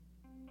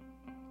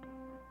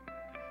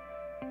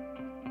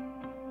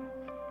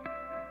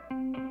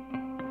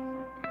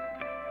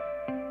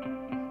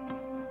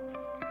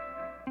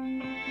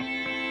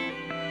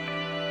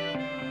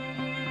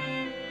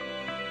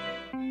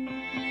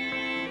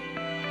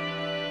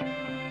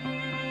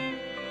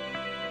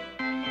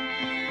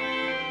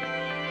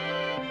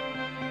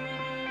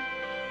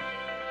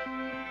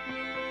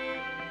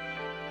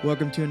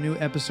Welcome to a new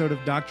episode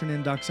of Doctrine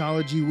and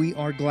Doxology. We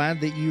are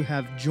glad that you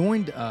have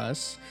joined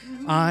us.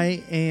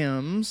 I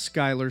am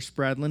Skylar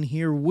Spradlin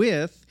here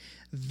with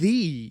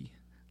the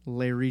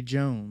Larry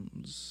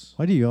Jones.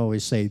 Why do you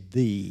always say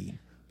 "the"?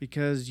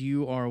 Because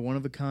you are one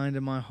of a kind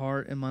in my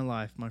heart and my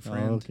life, my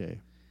friend. Oh, okay.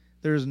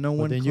 There is no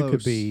one then close. You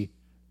could be,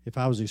 if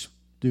I was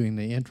doing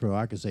the intro,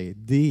 I could say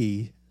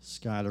 "the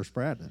Skylar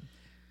Spradlin."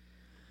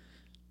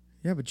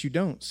 Yeah, but you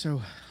don't,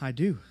 so I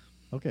do.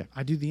 Okay.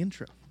 I do the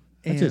intro.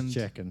 I'm just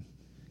checking.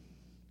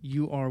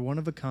 You are one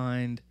of a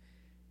kind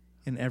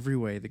in every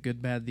way, the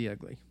good, bad, the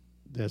ugly.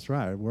 That's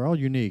right. We're all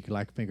unique,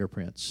 like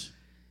fingerprints.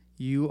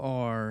 You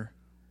are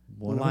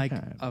One like of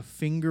a kind. a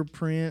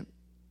fingerprint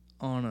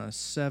on a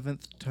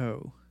seventh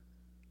toe.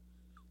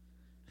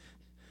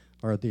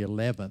 Or the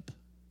 11th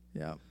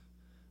Yeah.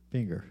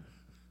 finger.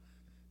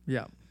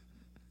 Yeah.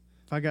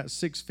 If I got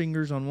 6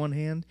 fingers on one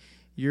hand,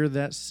 you're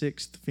that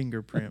 6th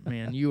fingerprint,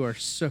 man. You are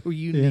so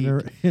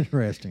unique.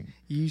 Interesting.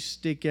 You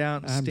stick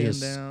out and I'm stand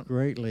just out.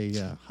 greatly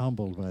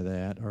humbled by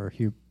that, or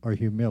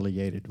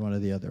humiliated, one or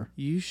the other.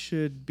 You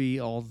should be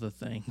all the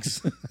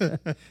things.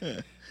 But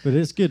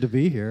it's good to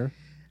be here.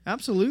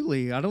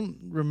 Absolutely. I don't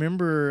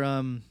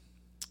remember.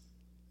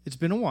 It's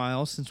been a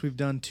while since we've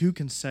done 2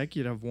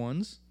 consecutive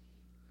ones.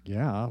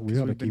 Yeah, we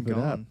ought to keep it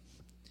up.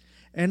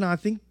 And I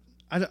think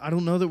I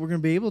don't know that we're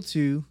going to be able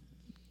to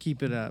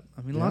keep it up.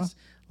 I mean,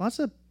 lots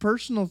of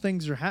personal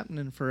things are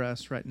happening for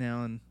us right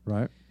now, and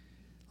right.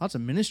 Lots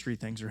of ministry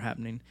things are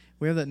happening.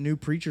 We have that new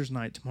preacher's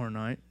night tomorrow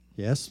night.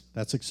 Yes,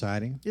 that's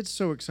exciting. It's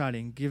so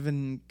exciting,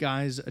 giving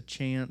guys a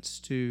chance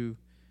to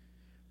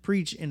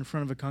preach in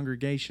front of a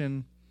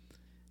congregation,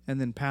 and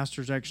then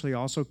pastors actually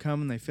also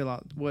come and they fill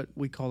out what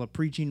we call a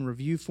preaching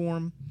review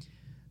form,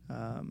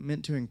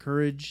 meant to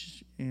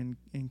encourage and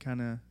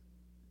kind of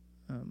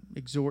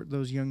exhort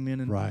those young men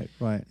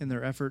in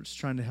their efforts,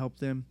 trying to help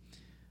them.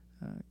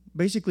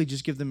 Basically,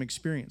 just give them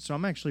experience. So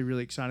I'm actually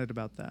really excited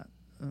about that.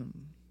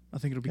 I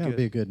think it'll be good. It'll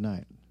be a good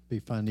night. Be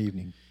a fun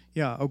evening.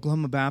 Yeah,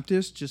 Oklahoma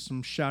Baptist, just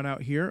some shout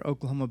out here.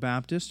 Oklahoma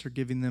Baptist are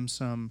giving them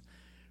some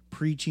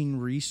preaching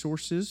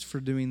resources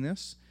for doing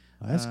this.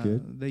 That's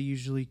good. They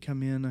usually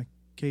come in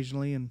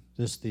occasionally. And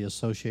this is the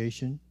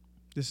association?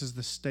 This is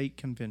the state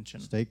convention.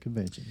 State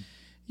convention.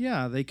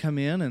 Yeah, they come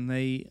in and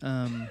they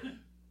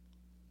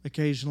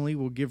occasionally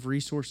will give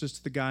resources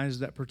to the guys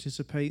that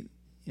participate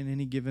in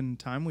any given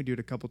time. We do it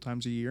a couple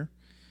times a year.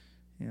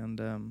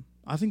 And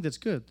I think that's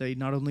good. They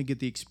not only get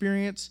the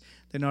experience,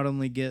 they not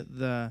only get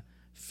the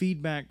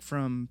feedback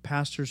from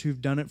pastors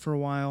who've done it for a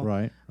while,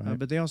 right.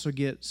 But they also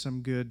get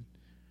some good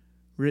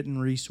written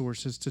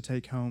resources to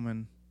take home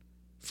and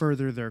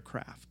further their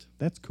craft.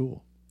 That's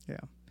cool. Yeah.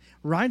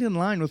 Right in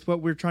line with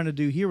what we're trying to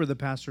do here with the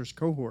pastor's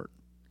cohort.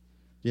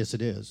 Yes,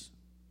 it is.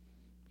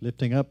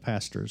 Lifting up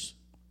pastors.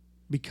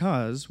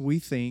 Because we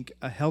think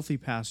a healthy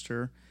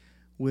pastor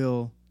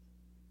will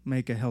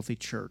make a healthy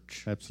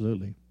church.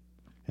 Absolutely.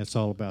 It's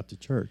all about the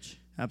church.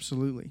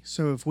 Absolutely.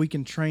 So if we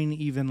can train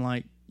even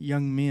like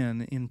young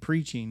men in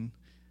preaching,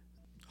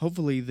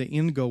 hopefully the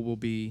end goal will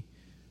be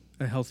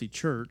a healthy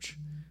church.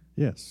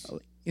 Yes.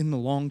 In the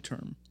long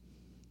term.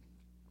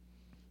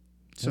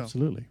 So,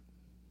 absolutely.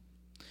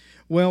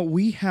 Well,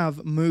 we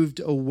have moved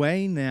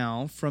away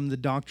now from the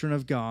doctrine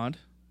of God.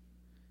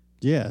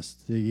 Yes,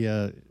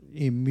 the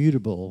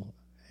immutable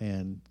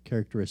and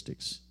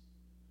characteristics.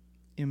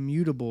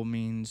 Immutable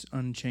means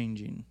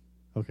unchanging.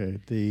 Okay,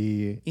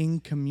 the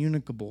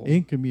incommunicable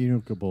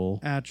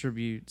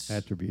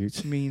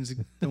attributes means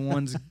the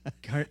ones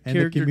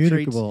character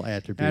communicable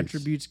traits,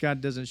 attributes God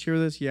doesn't share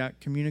with us. Yeah,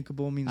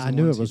 communicable means I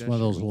knew it was one of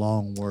those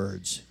long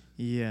words.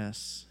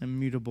 Yes,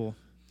 immutable.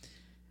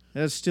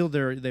 That's still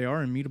there. They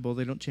are immutable.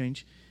 They don't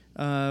change.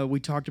 We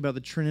talked about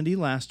the Trinity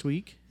last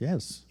week.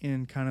 Yes,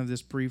 in kind of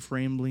this brief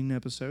rambling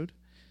episode.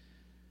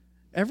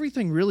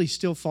 Everything really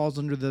still falls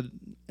under the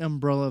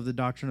umbrella of the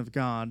doctrine of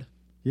God.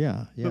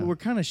 Yeah. But we're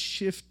kind of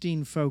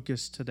shifting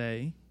focus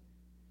today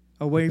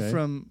away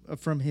from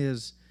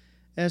his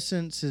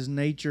essence, his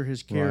nature,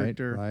 his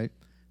character,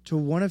 to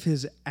one of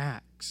his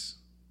acts.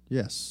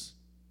 Yes.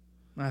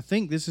 I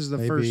think this is the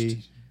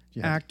first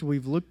act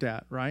we've looked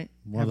at, right?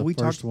 One of the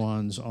first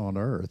ones on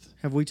earth.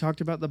 Have we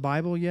talked about the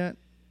Bible yet?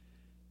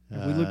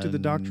 Have we looked at the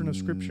doctrine of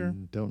Scripture?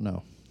 Don't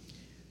know.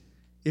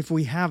 If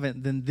we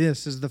haven't, then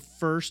this is the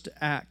first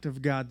act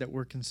of God that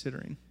we're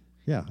considering.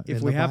 Yeah.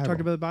 If we have talked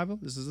about the Bible,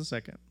 this is the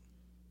second.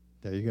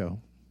 There you go.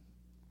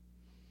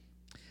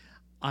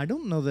 I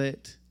don't know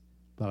that...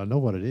 But I know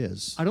what it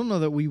is. I don't know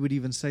that we would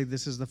even say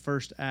this is the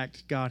first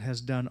act God has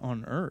done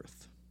on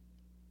earth.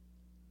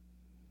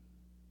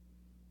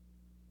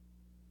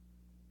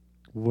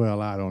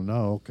 Well, I don't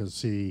know,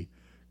 because He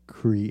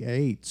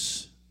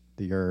creates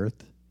the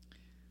earth.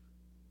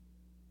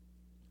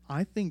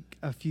 I think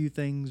a few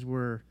things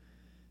were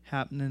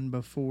happening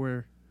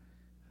before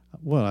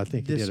I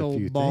think this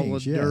old ball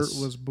of dirt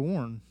was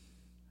born.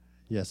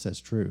 Yes, that's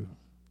true.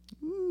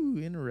 Ooh,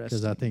 interesting.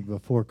 Because I think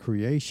before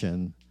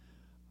creation,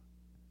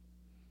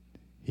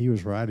 He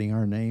was writing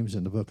our names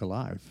in the book of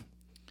life.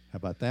 How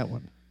about that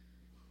one?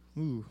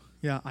 Ooh,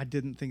 yeah, I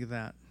didn't think of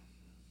that.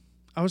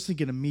 I was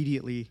thinking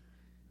immediately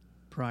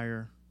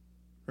prior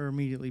or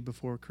immediately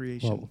before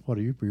creation. Well, what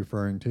are you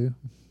referring to?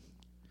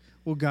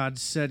 Well, God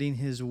setting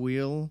his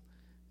will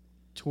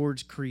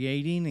towards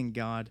creating and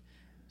God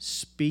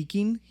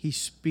speaking. He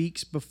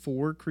speaks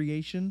before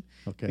creation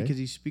because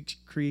he speaks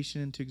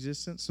creation into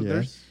existence.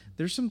 So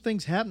there's some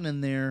things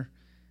happening there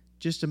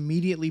just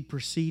immediately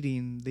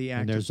preceding the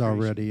act and there's of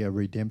creation. already a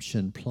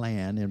redemption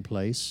plan in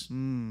place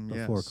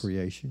before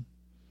creation.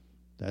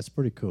 That's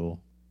pretty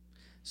cool.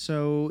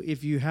 So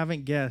if you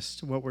haven't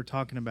guessed what we're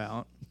talking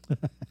about,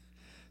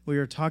 we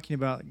are talking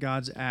about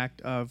God's act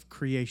of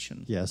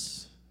creation.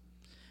 Yes.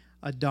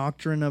 A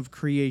doctrine of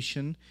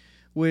creation,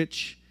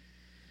 which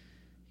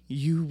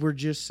you were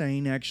just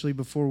saying actually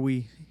before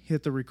we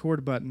hit the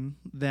record button,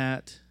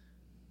 that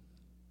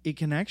it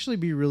can actually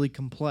be really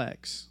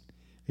complex.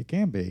 It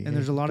can be. And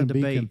there's a lot of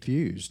debate. Be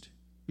confused.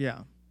 Yeah.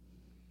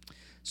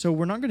 So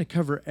we're not going to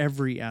cover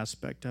every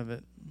aspect of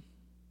it.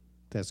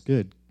 That's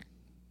good,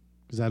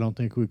 because I don't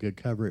think we could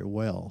cover it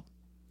well.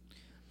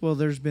 Well,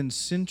 there's been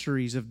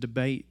centuries of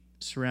debate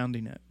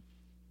surrounding it.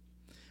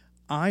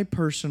 I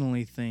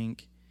personally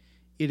think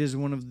it is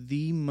one of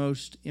the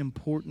most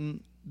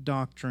important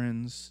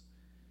doctrines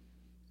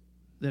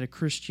that a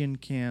Christian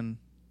can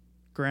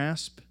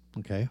grasp.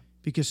 Okay.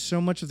 Because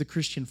so much of the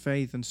Christian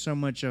faith and so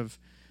much of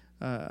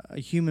a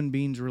human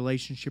being's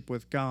relationship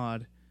with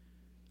God,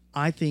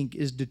 I think,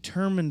 is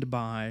determined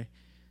by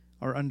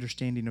our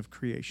understanding of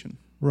creation.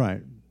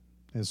 Right.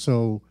 And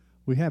so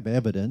we have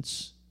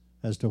evidence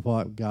as to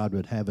what God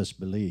would have us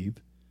believe,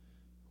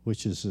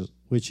 which is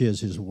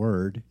His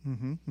Word,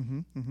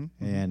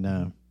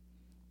 and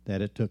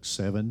that it took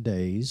 7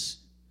 days,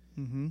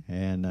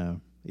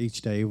 and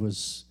each day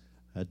was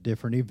a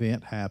different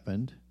event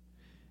happened,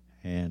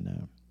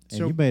 and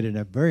so you made it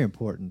a very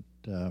important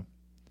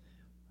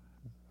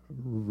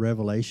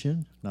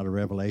revelation, not a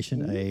revelation,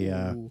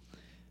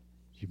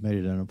 you made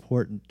it an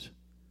important.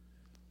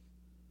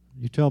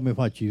 You told me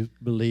what you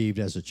believed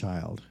as a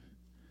child,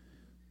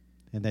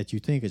 and that you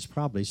think it's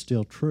probably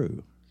still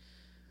true.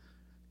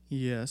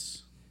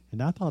 Yes.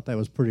 And I thought that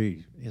was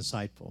pretty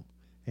insightful.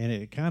 And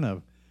it kind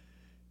of,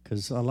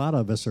 because a lot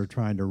of us are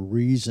trying to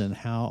reason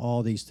how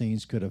all these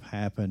things could have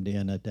happened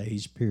in a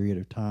day's period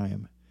of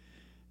time,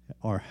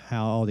 or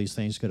how all these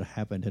things could have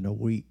happened in a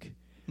week.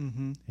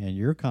 And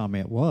your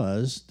comment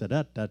was,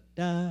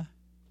 da-da-da-da.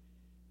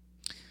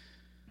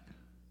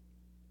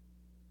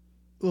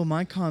 Well,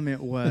 my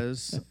comment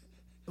was,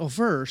 well,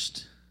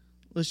 first,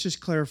 let's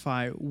just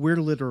clarify, we're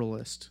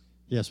literalists.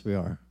 Yes, we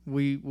are.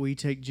 We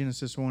take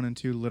Genesis 1 and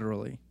 2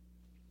 literally.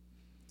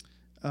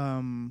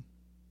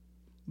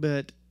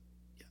 But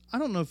I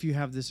don't know if you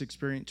have this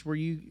experience where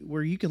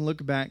you can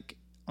look back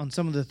on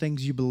some of the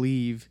things you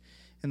believe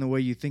and the way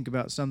you think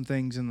about some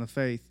things in the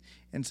faith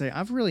and say,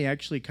 I've really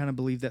actually kind of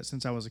believed that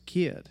since I was a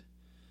kid.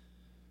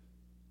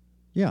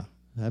 Yeah,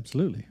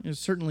 absolutely.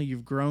 Certainly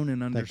you've grown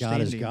in understanding.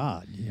 That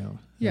God is God,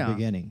 in the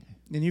beginning.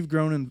 And you've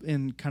grown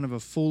in kind of a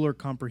fuller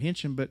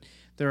comprehension, but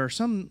there are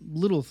some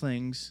little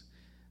things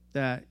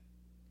that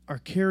are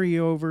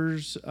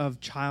carryovers of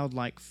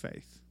childlike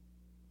faith.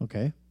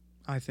 Okay.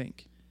 I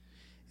think.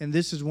 And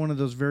this is one of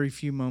those very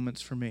few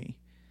moments for me.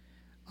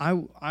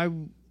 I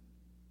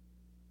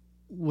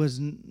was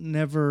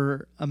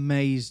never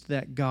amazed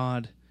that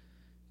God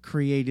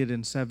created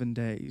in 7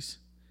 days.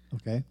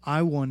 Okay.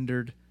 I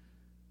wondered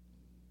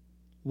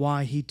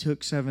why he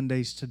took 7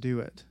 days to do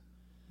it.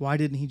 Why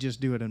didn't he just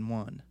do it in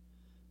one?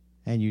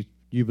 And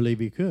you believe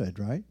he could,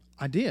 right?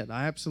 I did.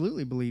 I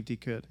absolutely believed he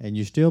could. And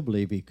you still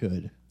believe he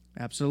could?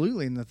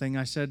 Absolutely. And the thing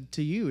I said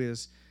to you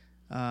is,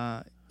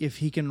 if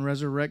he can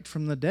resurrect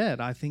from the dead,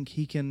 I think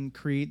he can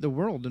create the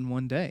world in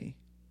 1 day.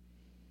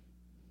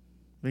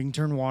 We can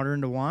turn water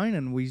into wine,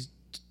 and we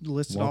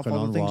listed off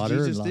all the things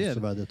Jesus did. Lots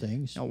of other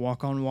things. Now,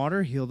 walk on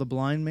water, heal the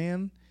blind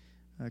man,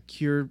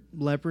 cure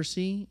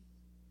leprosy,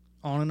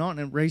 on,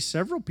 and raise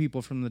several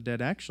people from the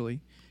dead, actually.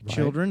 Right,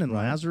 children and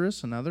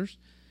Lazarus and others.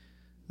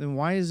 Then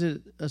why is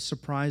it a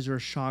surprise or a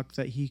shock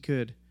that he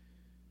could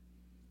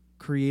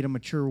create a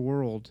mature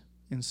world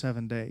in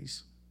 7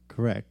 days?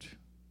 Correct.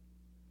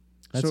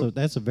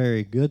 That's a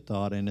very good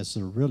thought, and it's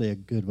really a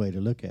good way to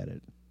look at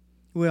it.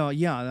 Well,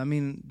 yeah. I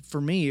mean, for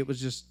me, it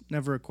was just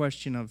never a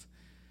question of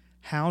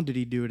how did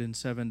he do it in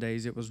 7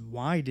 days. It was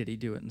why did he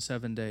do it in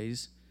 7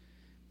 days?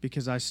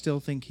 Because I still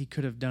think he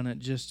could have done it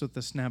just with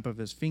the snap of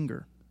his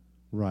finger.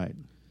 Right.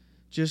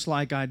 Just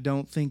like I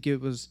don't think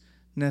it was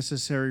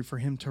necessary for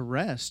him to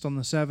rest on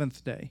the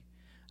seventh day.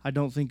 I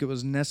don't think it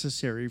was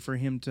necessary for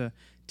him to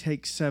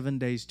take 7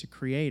 days to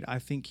create. I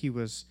think he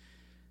was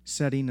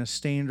setting a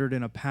standard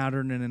and a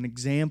pattern and an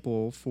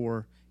example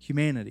for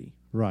humanity.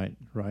 Right,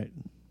 right.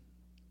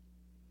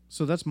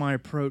 So that's my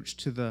approach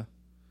to the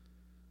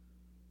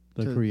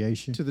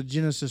creation, to the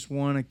Genesis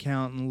 1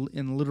 account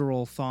and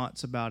literal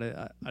thoughts about it.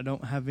 I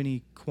don't have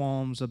any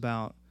qualms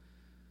about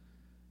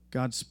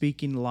God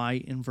speaking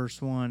light in verse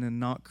 1 and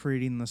not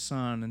creating the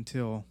sun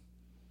until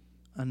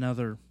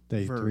another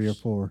day verse. 3 or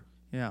 4.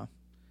 Yeah.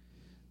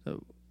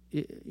 So,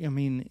 I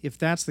mean, if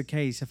that's the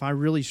case, if I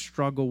really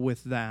struggle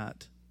with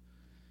that,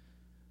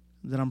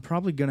 then I'm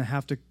probably going to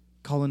have to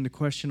call into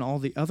question all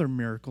the other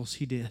miracles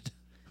he did.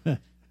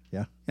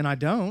 Yeah. And I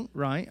don't,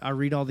 right? I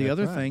read all the That's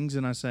other right. things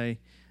and I say,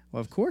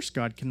 well, of course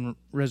God can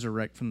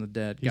resurrect from the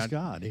dead. He's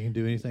God. He can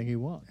do anything he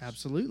wants.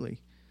 Absolutely.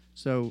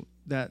 So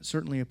that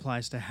certainly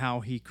applies to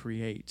how he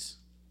creates.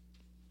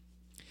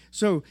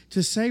 So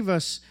to save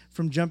us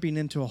from jumping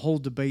into a whole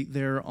debate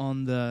there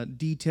on the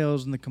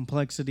details and the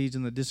complexities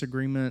and the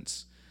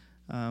disagreements,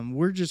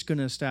 we're just going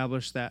to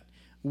establish that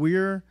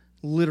we're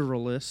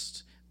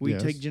literalists. We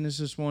Yes. take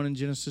Genesis 1 and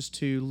Genesis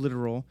 2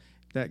 literal,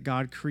 that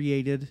God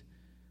created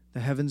the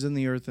heavens and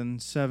the earth in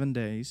 7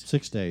 days.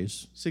 6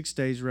 days. 6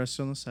 days, rest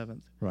on the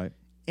seventh. Right.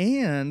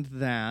 And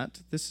that,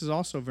 this is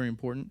also very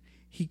important,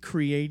 he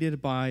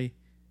created by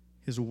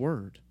his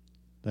word.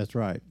 That's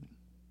right.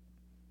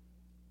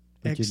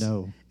 But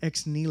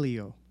Ex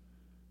nihilo,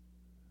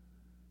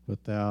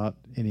 without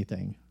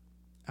anything,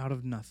 out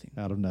of nothing.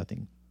 out of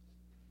nothing.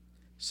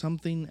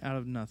 Something out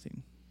of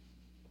nothing.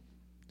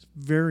 It's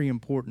very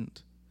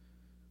important.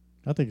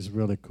 I think it's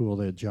really cool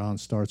that John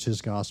starts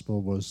his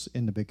gospel was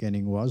in the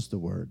beginning was the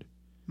Word,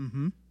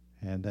 Mm-hmm.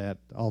 and that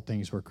all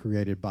things were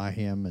created by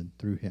him and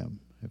through him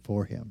and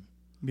for him.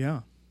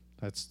 Yeah.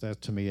 That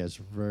to me is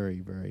very,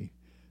 very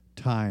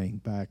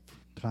tying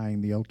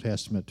the Old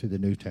Testament to the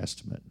New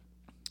Testament.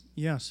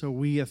 Yeah, so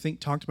we, I think,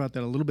 talked about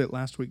that a little bit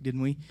last week,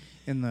 didn't we?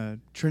 In the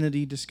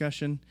Trinity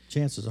discussion.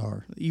 Chances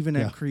are. Even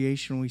Yeah. at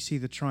creation, we see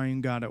the triune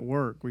God at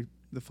work.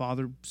 The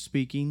Father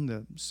speaking,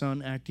 the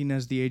Son acting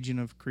as the agent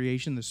of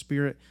creation, the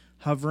Spirit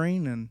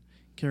hovering and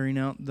carrying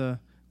out the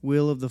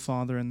will of the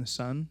Father and the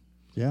Son,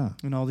 Yeah.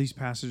 and all these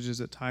passages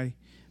that tie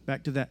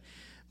back to that.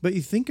 But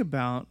you think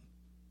about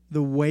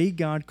the way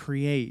God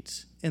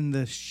creates and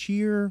the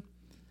sheer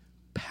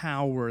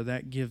power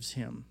that gives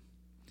him,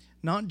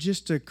 not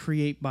just to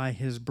create by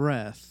his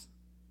breath,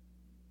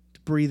 to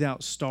breathe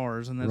out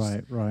stars, and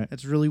Right.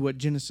 that's really what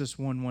Genesis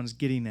 1:1 is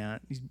getting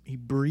at. He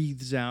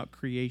breathes out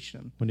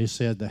creation. When he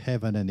said the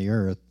heaven and the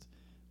earth,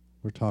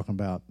 we're talking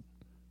about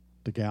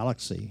the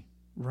galaxy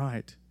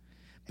Right.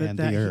 and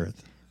the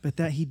earth. But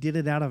that he did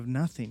it out of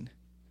nothing.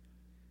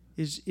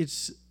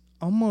 It's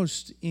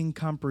almost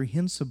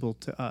incomprehensible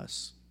to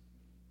us.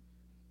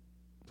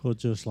 Well,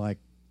 just like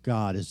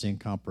God is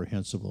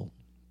incomprehensible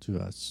to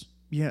us.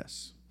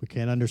 Yes. We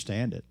can't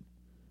understand it.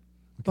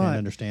 We But- can't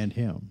understand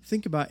him.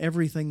 Think about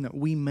everything that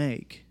we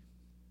make.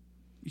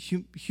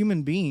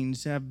 Human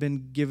beings have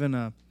been given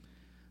a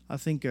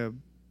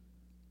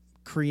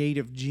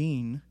creative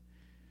gene.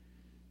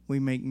 We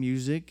make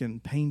music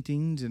and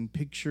paintings and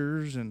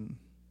pictures and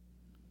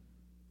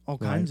all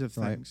kinds of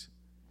right. things.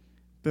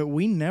 But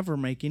we never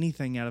make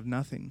anything out of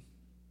nothing.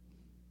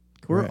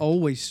 We're Correct.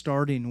 always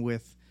starting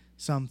with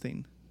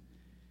something.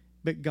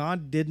 But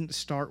God didn't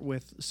start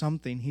with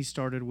something. He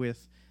started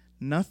with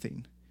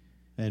nothing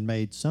And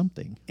made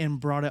something. and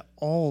brought it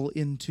all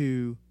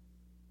into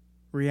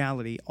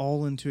reality,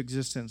 all into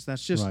existence.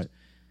 That's just, Right.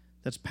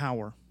 that's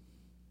power.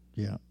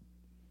 Yeah.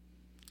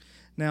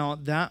 Now,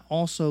 that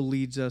also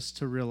leads us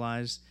to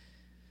realize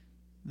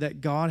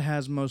that God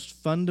has most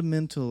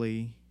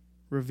fundamentally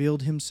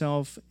revealed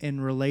himself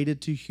and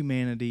related to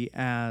humanity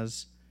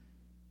as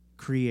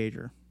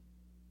creator.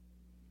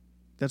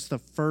 That's the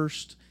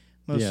first,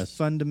 most Yes.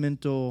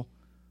 fundamental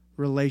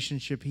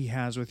relationship he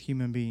has with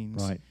human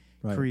beings. Right.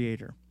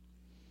 Creator.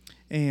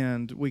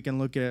 And we can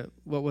look at,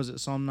 what was it,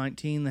 Psalm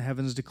 19, the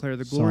heavens declare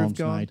the glory Psalms of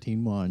God.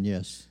 19:1,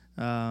 yes.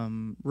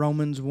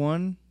 Romans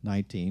 1,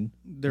 19.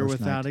 they're verse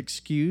without 19.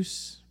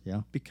 excuse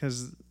Yeah.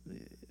 because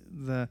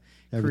the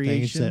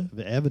Everything's creation,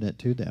 evident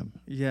to them.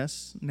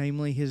 yes,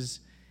 namely his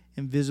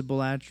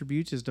invisible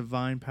attributes, his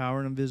divine power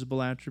and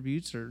invisible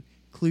attributes are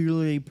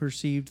clearly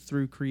perceived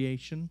through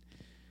creation.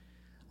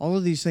 All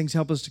of these things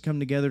help us to come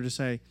together to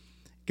say,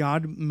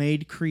 God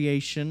made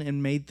creation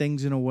and made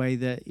things in a way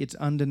that it's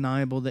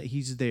undeniable that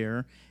he's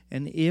there.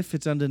 And if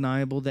it's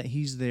undeniable that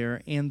he's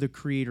there and the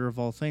creator of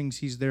all things,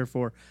 he's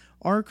therefore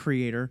our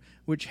creator,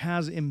 which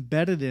has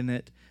embedded in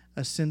it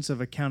a sense of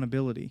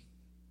accountability.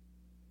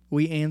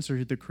 We answer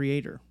to the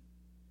creator.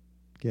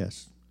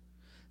 Yes.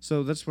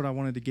 So that's what I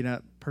wanted to get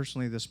at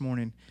personally this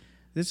morning.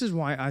 This is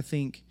why I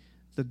think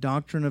the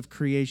doctrine of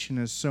creation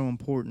is so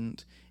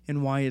important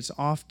and why it's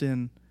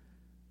often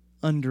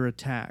under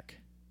attack.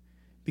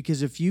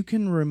 Because if you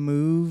can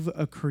remove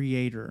a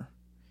creator,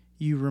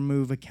 you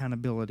remove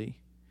accountability.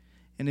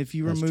 And if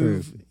you That's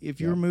remove true. if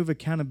you Yeah. remove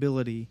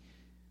accountability,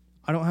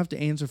 I don't have to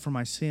answer for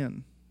my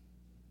sin.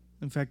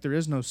 In fact, there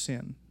is no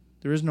sin.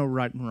 There is no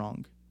right and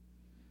wrong.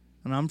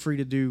 And I'm free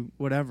to do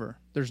whatever.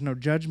 There's no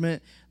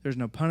judgment, there's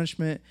no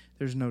punishment,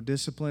 there's no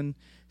discipline.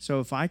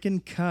 So if I can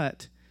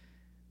cut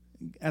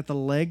at the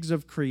legs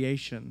of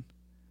creation,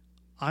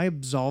 I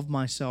absolve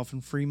myself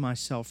and free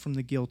myself from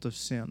the guilt of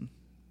sin.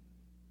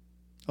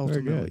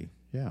 Ultimately. Very good.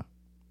 Yeah.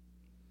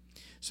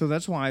 So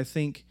that's why I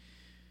think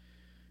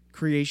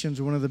creation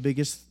is one of the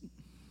biggest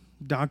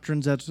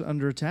doctrines that's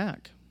under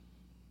attack.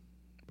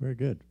 Very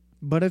good.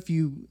 But if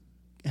you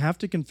have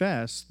to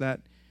confess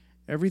that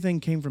everything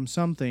came from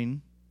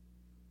something,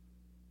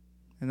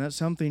 and that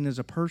something is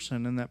a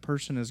person, and that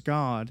person is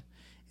God,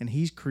 and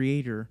he's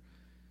creator,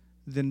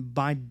 then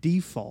by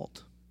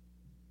default,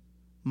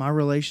 my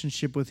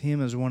relationship with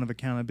him is one of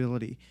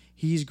accountability.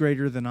 He's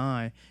greater than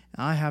I.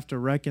 I have to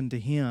reckon to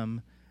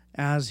him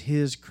as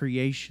his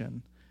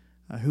creation,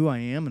 who I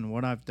am and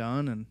what I've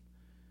done, and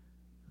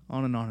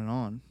on and on and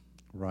on.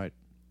 Right.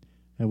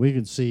 And we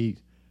can see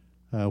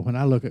when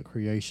I look at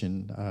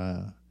creation,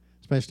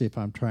 especially if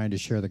I'm trying to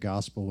share the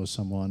gospel with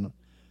someone,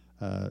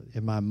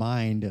 in my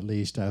mind at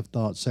least, I've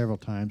thought several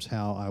times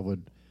how I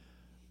would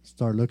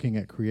start looking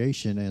at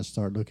creation and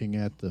start looking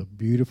at the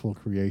beautiful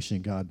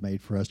creation God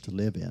made for us to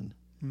live in.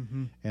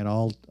 Mm-hmm.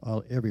 And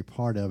every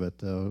part of it,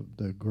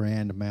 the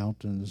grand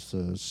mountains,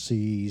 the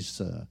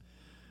seas,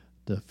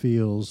 the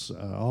fields,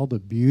 all the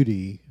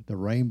beauty, the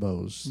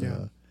rainbows,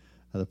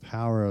 the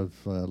power of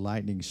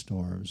lightning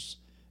storms,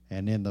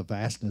 and in the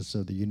vastness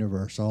of the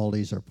universe, all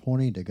these are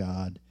pointing to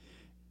God.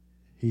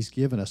 He's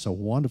given us a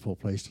wonderful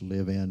place to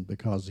live in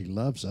because he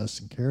loves us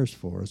and cares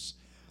for us.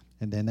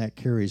 And then that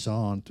carries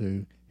on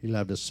to he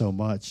loved us so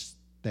much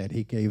that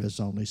he gave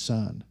his only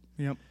son.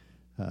 Yep.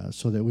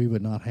 So that we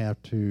would not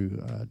have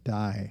to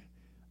die,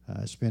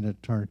 spend an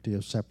eternity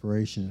of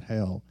separation in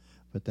hell,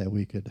 but that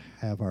we could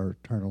have our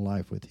eternal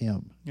life with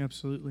him.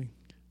 Absolutely.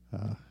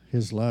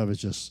 His love is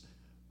just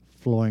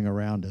flowing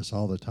around us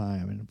all the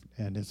time,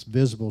 and it's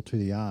visible to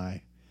the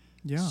eye.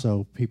 Yeah.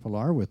 So people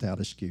are without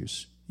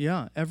excuse.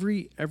 Yeah.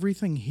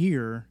 Everything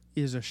here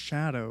is a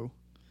shadow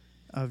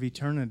of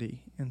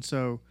eternity. And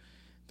so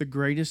the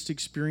greatest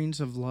experience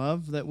of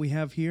love that we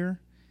have here,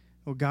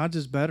 well, God's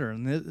is better,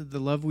 and the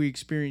love we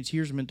experience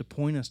here is meant to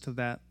point us to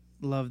that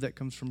love that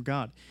comes from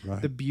God.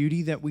 Right. The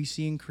beauty that we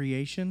see in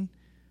creation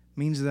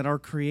means that our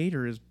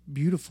Creator is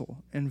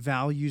beautiful and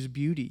values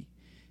beauty,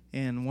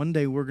 and one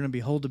day we're going to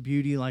behold a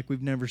beauty like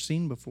we've never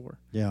seen before.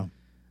 Yeah.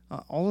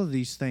 All of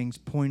these things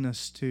point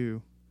us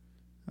to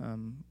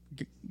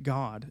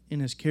God in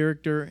His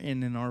character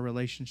and in our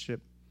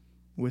relationship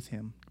with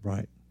Him.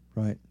 Right.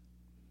 Right.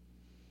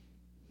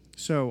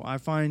 So I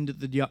find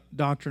the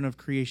doctrine of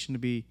creation to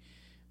be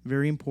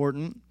very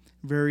important,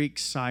 very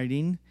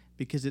exciting,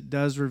 because it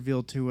does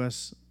reveal to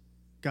us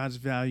God's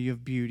value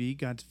of beauty,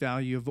 God's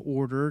value of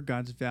order,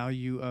 God's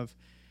value of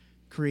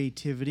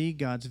creativity,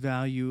 God's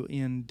value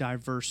in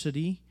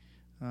diversity.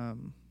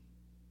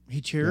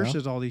 He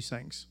cherishes all these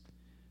things.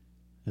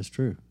 That's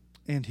true.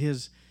 And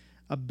his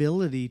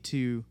ability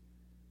to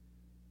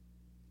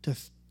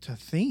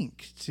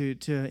think, to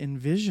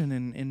envision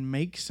and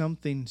make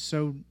something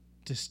so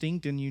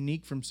distinct and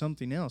unique from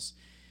something else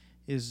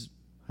is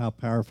how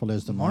powerful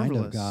is the mind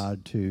of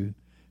God to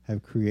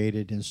have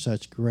created in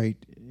such great,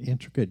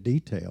 intricate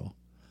detail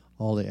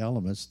all the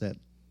elements that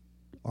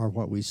are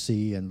what we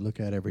see and look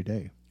at every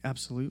day.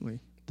 Absolutely.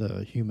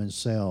 The human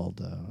cell,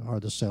 or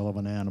the cell of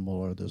an animal,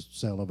 or the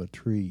cell of a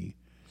tree.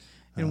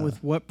 And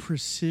with what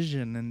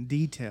precision and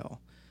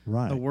detail.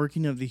 Right. The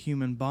working of the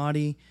human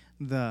body,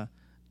 the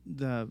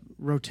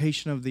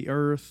rotation of the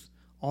earth,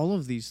 all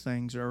of these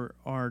things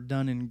are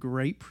done in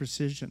great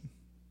precision.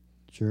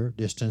 Sure.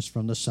 Distance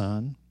from the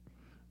sun.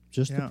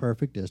 Just the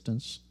perfect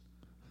distance.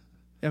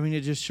 I mean,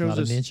 it just shows us...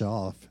 Not an inch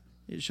off.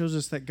 It shows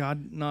us that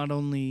God not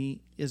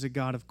only is a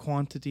God of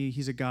quantity,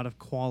 He's a God of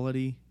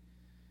quality.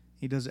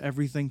 He does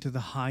everything to the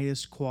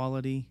highest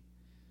quality,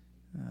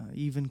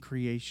 even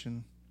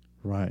creation.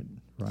 Right,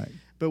 right.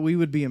 But we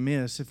would be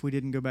amiss if we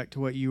didn't go back to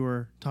what you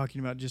were talking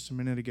about just a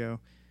minute ago.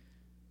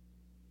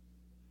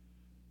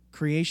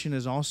 Creation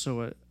is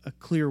also a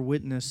clear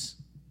witness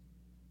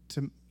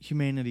to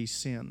humanity's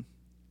sin.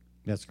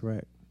 That's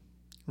correct.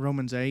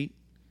 Romans 8,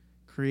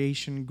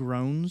 creation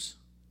groans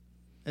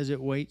as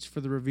it waits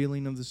for the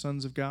revealing of the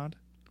sons of God.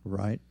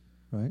 Right,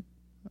 right.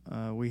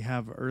 We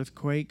have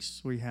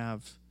earthquakes. We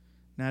have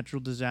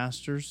natural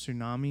disasters,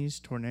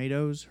 tsunamis,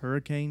 tornadoes,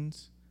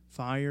 hurricanes,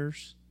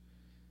 fires,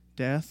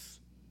 death.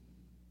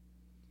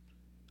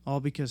 All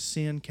because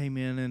sin came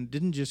in and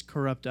didn't just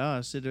corrupt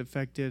us, it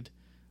affected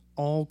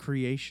all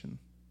creation.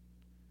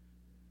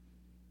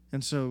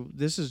 And so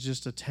this is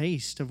just a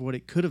taste of what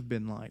it could have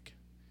been like.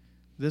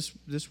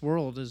 This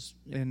world is,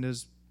 and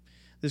as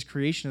this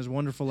creation, as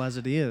wonderful as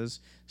it is,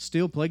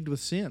 still plagued with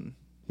sin.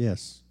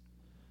 Yes.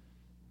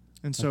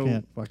 And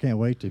so I can't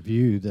wait to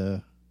view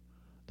the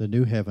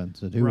new heavens,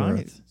 the new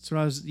earth. So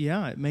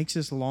it makes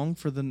us long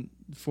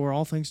for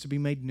all things to be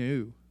made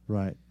new.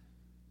 Right.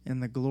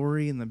 And the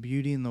glory and the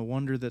beauty and the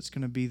wonder that's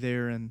going to be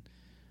there in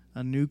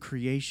a new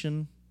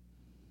creation.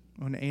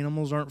 When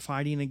animals aren't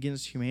fighting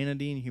against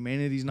humanity and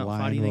humanity's not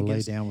fighting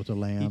against lay down with the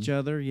lamb. each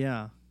other,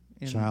 yeah.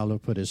 And child will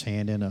put his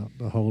hand in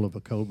the hole of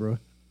a cobra.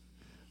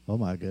 Oh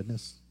my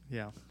goodness.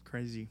 Yeah,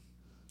 crazy.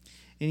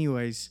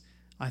 Anyways,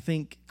 I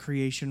think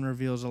creation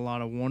reveals a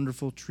lot of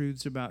wonderful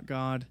truths about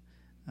God,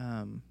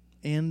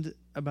 and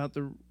about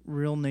the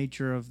real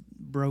nature of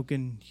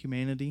broken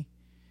humanity.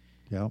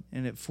 Yeah.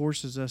 And it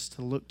forces us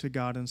to look to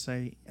God and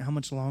say, how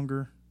much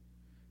longer?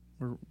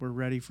 We're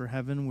ready for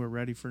heaven. We're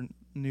ready for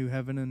new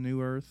heaven and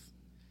new earth.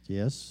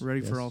 Yes. We're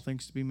ready for all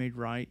things to be made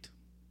right.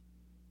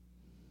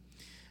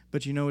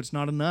 But it's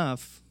not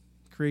enough.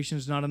 Creation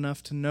is not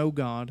enough to know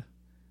God.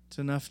 It's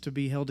enough to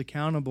be held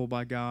accountable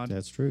by God.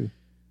 That's true.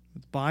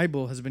 The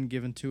Bible has been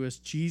given to us.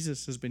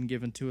 Jesus has been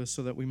given to us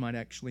so that we might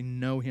actually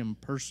know him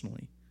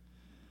personally.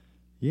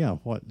 Yeah,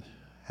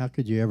 how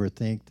could you ever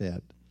think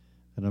that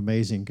an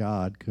amazing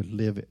God could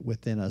live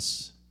within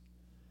us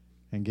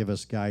and give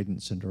us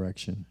guidance and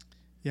direction?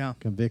 Yeah.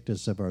 Convict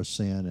us of our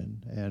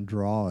sin and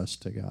draw us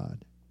to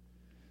God.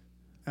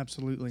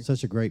 Absolutely.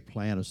 Such a great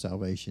plan of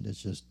salvation.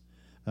 It's just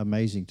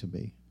amazing to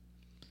me.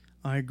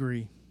 I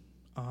agree.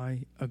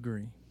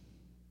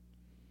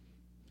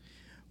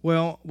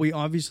 Well, we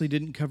obviously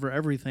didn't cover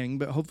everything,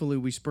 but hopefully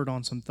we spurred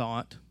on some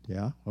thought.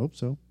 Yeah, hope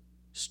so.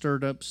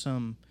 Stirred up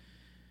some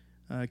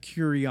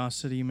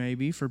curiosity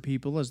maybe for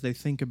people as they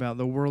think about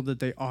the world that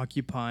they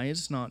occupy.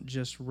 It's not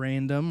just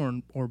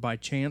random or by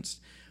chance,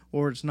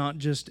 or it's not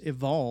just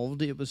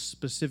evolved. It was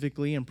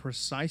specifically and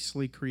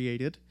precisely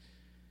created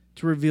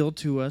to reveal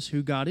to us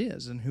who God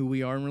is and who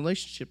we are in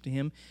relationship to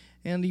him,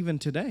 and even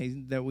today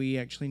that we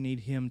actually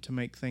need him to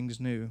make things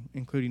new,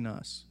 including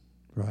us.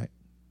 Right.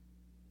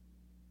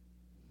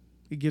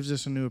 It gives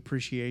us a new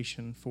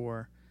appreciation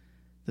for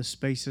the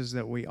spaces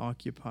that we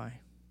occupy.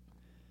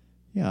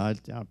 Yeah,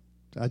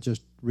 I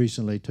just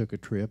recently took a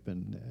trip,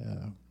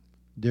 and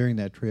during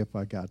that trip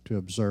I got to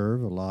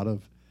observe a lot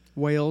of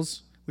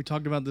whales. We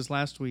talked about this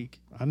last week.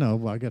 I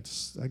know. I got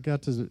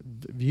to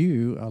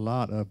view a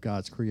lot of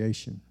God's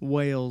creation.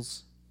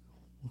 Whales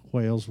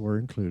were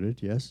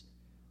included, yes,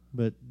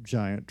 but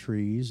giant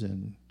trees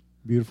and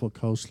beautiful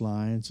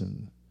coastlines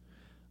and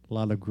a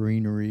lot of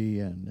greenery,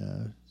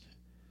 and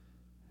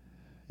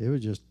it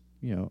was just,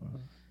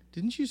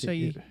 Didn't you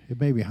say it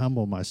made me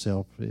humble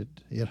myself?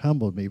 It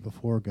humbled me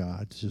before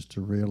God just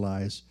to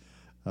realize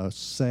a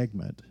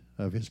segment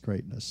of his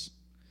greatness.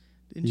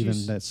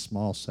 Even that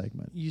small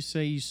segment. You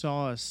say you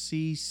saw a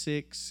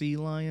seasick sea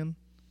lion?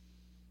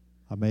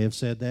 I may have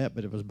said that,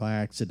 but it was by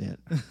accident.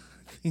 I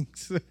think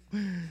so.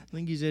 I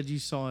think you said you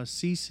saw a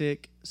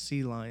seasick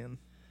sea lion.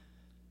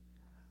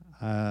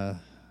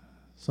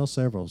 Saw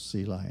several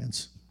sea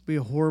lions. It'd be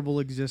a horrible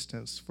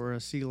existence for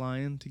a sea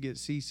lion to get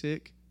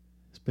seasick.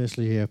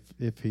 Especially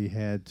if he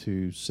had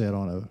to sit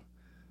on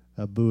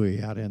a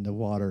buoy out in the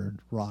water and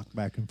rock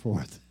back and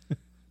forth.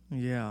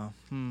 Yeah.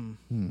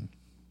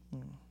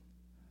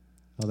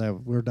 Well, that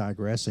we're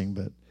digressing,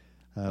 but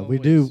we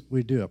do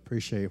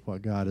appreciate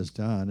what God has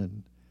done,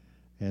 and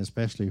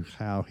especially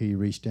how he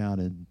reached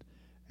down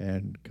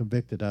and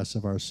convicted us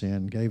of our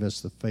sin, gave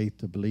us the faith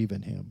to believe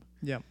in him.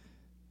 Yeah.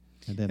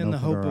 And then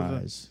opened our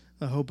eyes.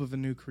 The hope of a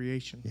new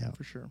creation, yeah.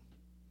 For sure.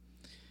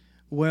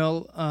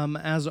 Well,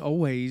 as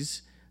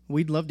always,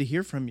 we'd love to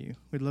hear from you.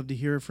 We'd love to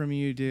hear from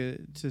you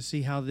to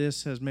see how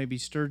this has maybe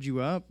stirred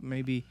you up.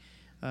 Maybe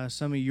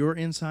some of your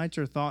insights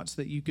or thoughts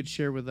that you could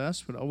share with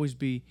us would always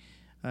be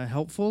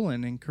helpful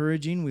and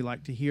encouraging. We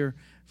like to hear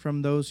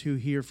from those who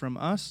hear from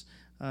us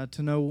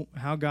to know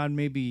how God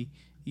may be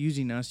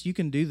using us. You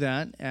can do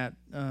that at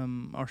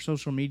our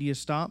social media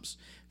stops,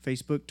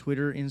 Facebook,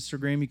 Twitter,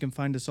 Instagram. You can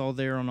find us all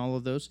there on all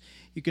of those.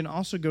 You can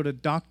also go to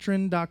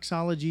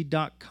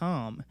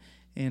doctrinedoxology.com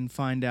and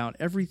find out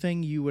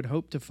everything you would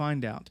hope to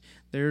find out.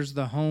 There's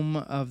the home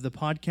of the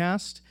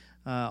podcast.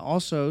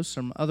 Also,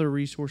 some other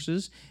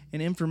resources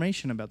and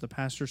information about the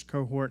pastor's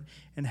cohort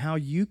and how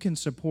you can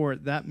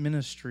support that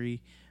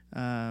ministry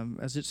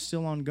as it's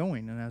still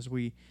ongoing and as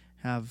we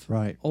have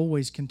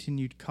always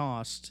continued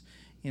costs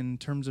in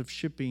terms of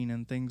shipping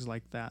and things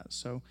like that.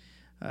 So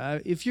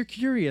if you're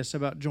curious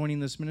about joining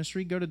this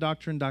ministry, go to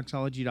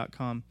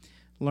doctrinedoxology.com,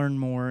 learn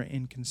more,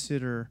 and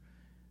consider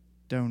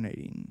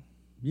donating.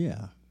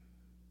 Yeah.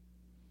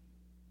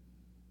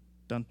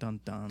 Dun, dun,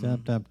 dun.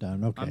 Dun, dun,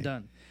 dun. Okay. I'm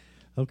done.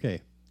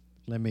 Okay.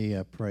 Let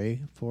me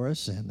pray for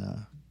us,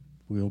 and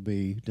we'll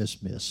be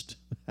dismissed.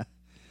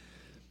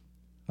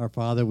 Our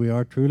Father, we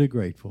are truly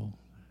grateful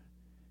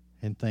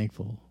and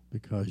thankful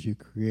because you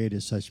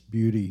created such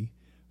beauty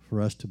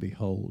for us to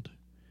behold.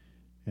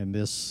 And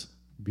this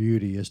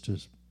beauty is to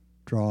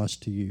draw us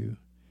to you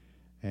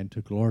and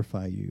to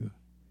glorify you.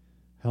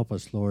 Help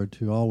us, Lord,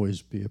 to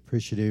always be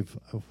appreciative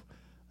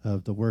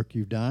of the work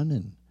you've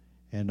done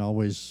and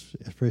always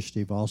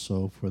appreciative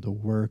also for the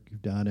work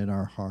you've done in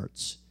our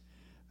hearts.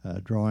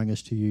 Drawing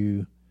us to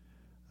you,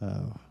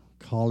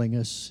 calling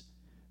us,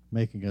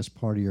 making us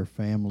part of your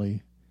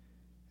family,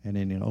 and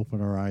then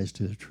open our eyes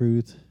to the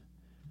truth.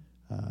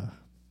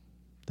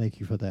 Thank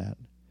you for that.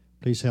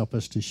 Please help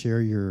us to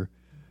share your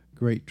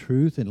great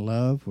truth and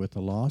love with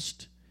the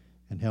lost,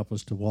 and help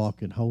us to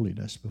walk in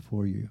holiness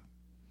before you.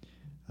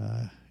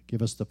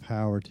 Give us the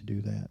power to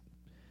do that.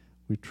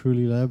 We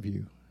truly love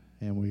you,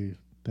 and we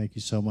thank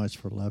you so much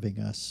for loving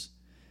us.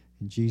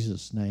 In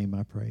Jesus' name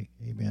I pray.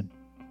 Amen.